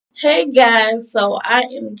Hey guys, so I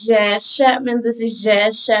am Jazz Chapman. This is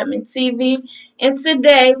Jazz Chapman TV, and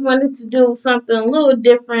today I wanted to do something a little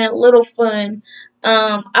different, a little fun.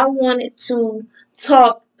 I wanted to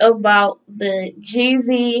talk about the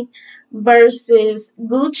Jeezy versus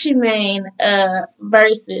Gucci Mane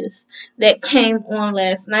versus that came on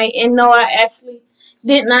last night. And no, I actually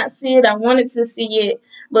did not see it. I wanted to see it,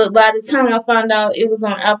 but by the time I found out it was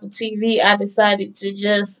on Apple TV, I decided to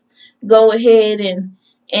just go ahead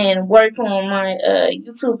and work on my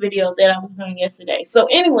YouTube video that I was doing yesterday. So,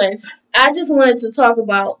 anyways, I just wanted to talk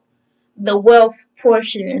about the wealth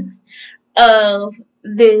portion of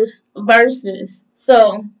this verses.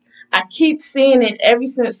 So, I keep seeing it ever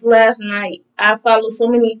since last night. I follow so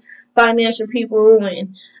many financial people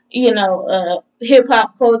and hip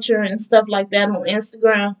hop culture and stuff like that on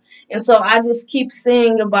Instagram, and so I just keep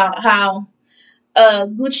seeing about how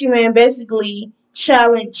Gucci Mane basically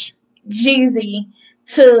challenged Jeezy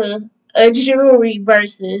to a jewelry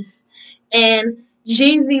versus, and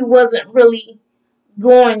Jeezy wasn't really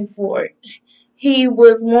going for it. He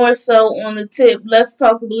was more so on the tip.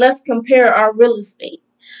 Let's compare our real estate.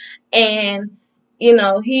 And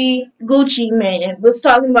Gucci Mane was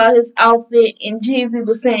talking about his outfit, and Jeezy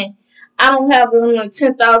was saying, "I don't have a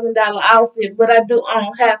 $10,000 outfit, but I do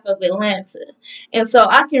own half of Atlanta," and so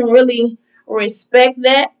I can really respect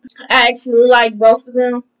that. I actually like both of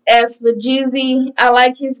them. As for Jeezy, I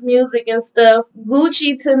like his music and stuff.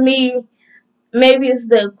 Gucci to me, maybe it's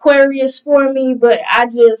the Aquarius for me, but I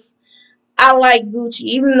like Gucci,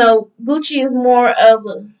 even though Gucci is more of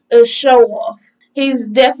a show off. He's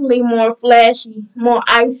definitely more flashy, more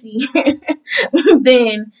icy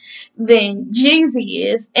than Jeezy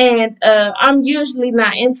is, and I'm usually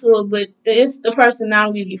not into it, but it's the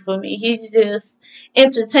personality for me. He's just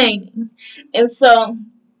entertaining, and so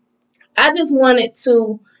I just wanted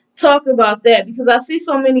to talk about that because I see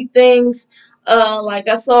so many things. Like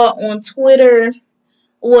I saw on Twitter,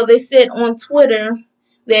 well, they said on Twitter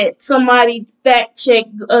that somebody fact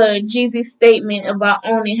checked Jeezy's statement about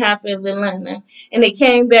owning half of Atlanta, and it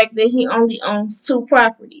came back that he only owns two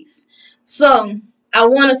properties. So I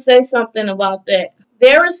want to say something about that.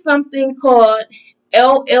 There is something called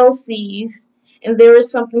LLCs, and there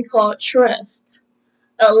is something called trust.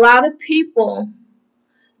 A lot of people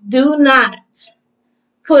do not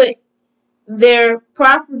put their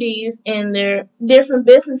properties and their different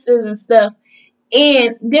businesses and stuff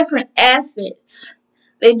in different assets.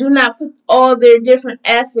 They do not put all their different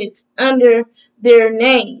assets under their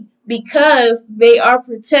name because they are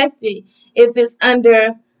protected if it's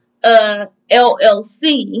under a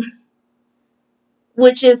LLC,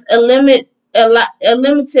 which is a limited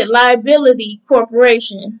liability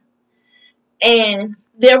corporation, and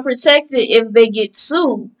they're protected if they get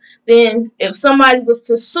sued. Then if somebody was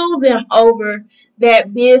to sue them over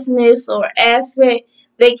that business or asset,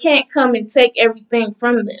 they can't come and take everything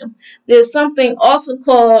from them. There's something also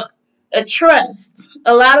called a trust.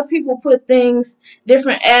 A lot of people put things,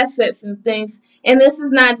 different assets and things, and this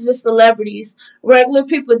is not just celebrities. Regular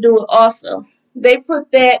people do it also. They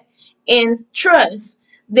put that in trust.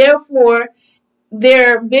 Therefore,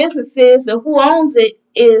 their businesses or who owns it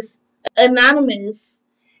is anonymous,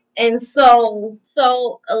 and so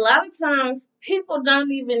a lot of times people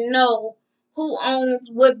don't even know who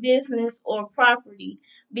owns what business or property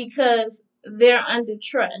because they're under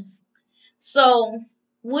trust. So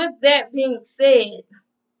with that being said,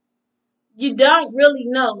 you don't really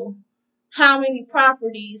know how many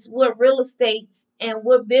properties, what real estates, and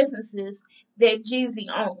what businesses that Jeezy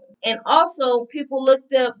owns. And also people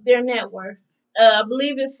looked up their net worth. I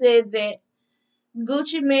believe it said that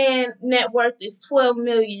Gucci Mane net worth is 12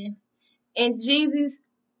 million and Jeezy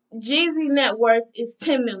net worth is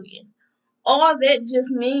 10 million. All that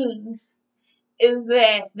just means is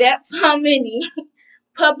that that's how many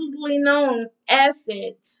publicly known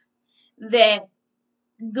assets that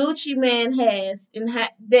Gucci Mane has and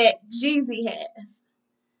that Jeezy has.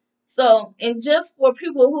 So, and just for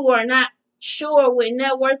people who are not sure what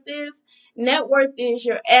net worth is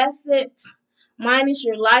your assets minus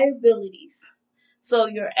your liabilities. So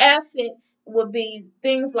your assets would be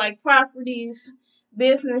things like properties,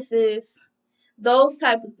 businesses, those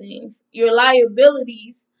type of things. Your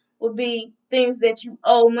liabilities would be things that you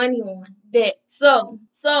owe money on, debt. So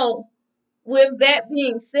with that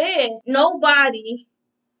being said, nobody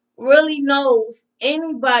really knows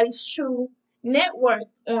anybody's true net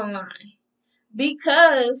worth online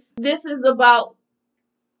because this is about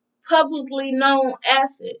publicly known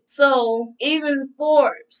assets. So even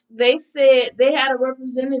Forbes, they said they had a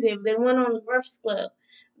representative. They went on the Breakfast Club.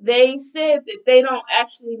 They said that they don't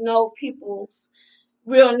actually know people's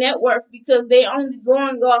real net worth because they only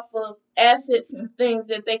going off of assets and things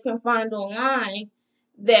that they can find online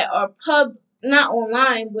that are not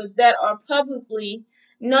online but that are publicly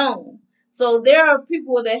known. So there are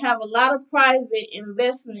people that have a lot of private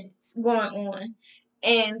investments going on,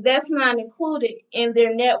 and that's not included in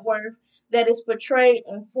their net worth that is portrayed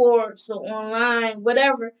on Forbes or online,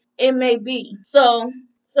 whatever it may be. So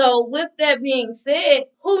with that being said,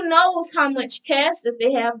 who knows how much cash that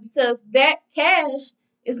they have, because that cash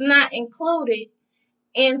is not included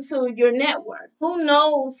into your net worth. Who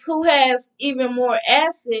knows who has even more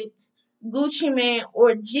assets, Gucci Man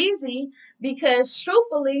or Jeezy, because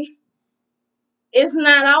truthfully, it's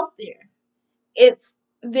not out there.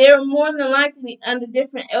 They're more than likely under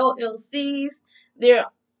different LLCs. They're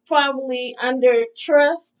probably under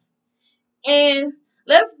trust. And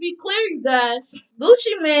let's be clear, you guys,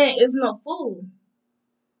 Gucci Man is no fool.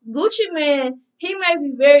 Gucci Man, he may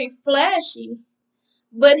be very flashy,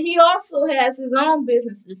 but he also has his own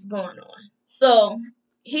businesses going on. So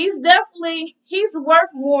he's worth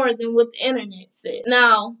more than what the internet said.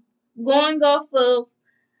 Now, going off of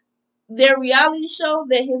their reality show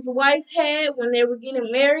that his wife had when they were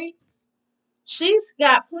getting married, she's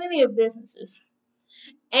got plenty of businesses.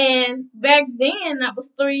 And back then, that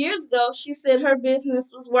was 3 years ago, she said her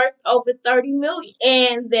business was worth over 30 million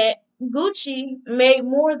and that Gucci made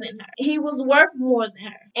more than her. He was worth more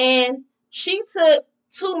than her. And she took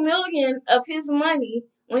 2 million of his money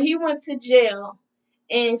when he went to jail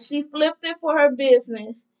and she flipped it for her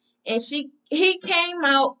business, and he came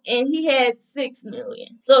out and he had 6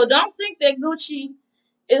 million. So don't think that Gucci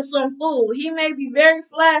is some fool. He may be very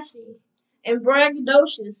flashy and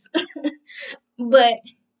braggadocious, but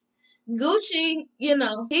Gucci,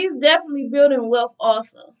 he's definitely building wealth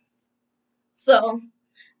also. So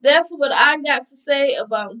that's what I got to say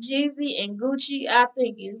about Jeezy and Gucci. I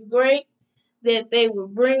think it's great that they were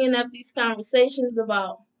bringing up these conversations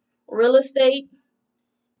about real estate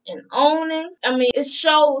and owning. I mean, it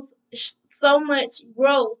shows so much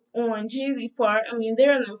growth on Jeezy's part. I mean,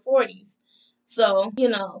 they're in their 40s. So,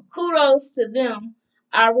 kudos to them.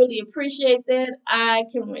 I really appreciate that. I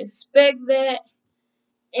can respect that.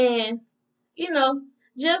 And you know,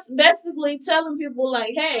 just basically telling people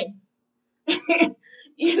like, hey,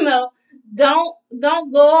 you know,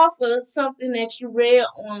 don't go off of something that you read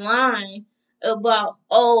online about,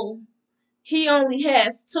 oh, he only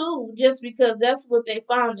has two just because that's what they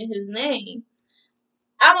found in his name.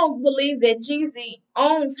 I don't believe that Jeezy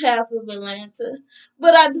owns half of Atlanta,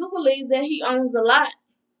 but I do believe that he owns a lot.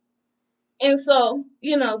 And so,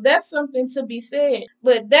 that's something to be said.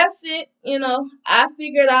 But that's it. I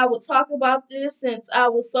figured I would talk about this since I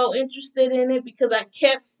was so interested in it because I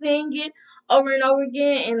kept seeing it over and over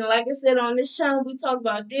again. And like I said, on this channel, we talk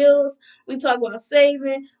about deals, we talk about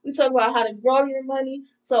saving, we talk about how to grow your money.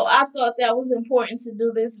 So I thought that was important to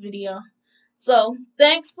do this video. So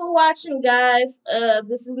thanks for watching, guys.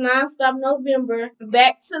 This is Nonstop November.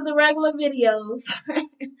 Back to the regular videos.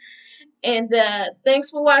 And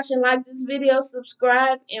thanks for watching. Like this video,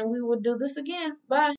 subscribe, and we will do this again. Bye.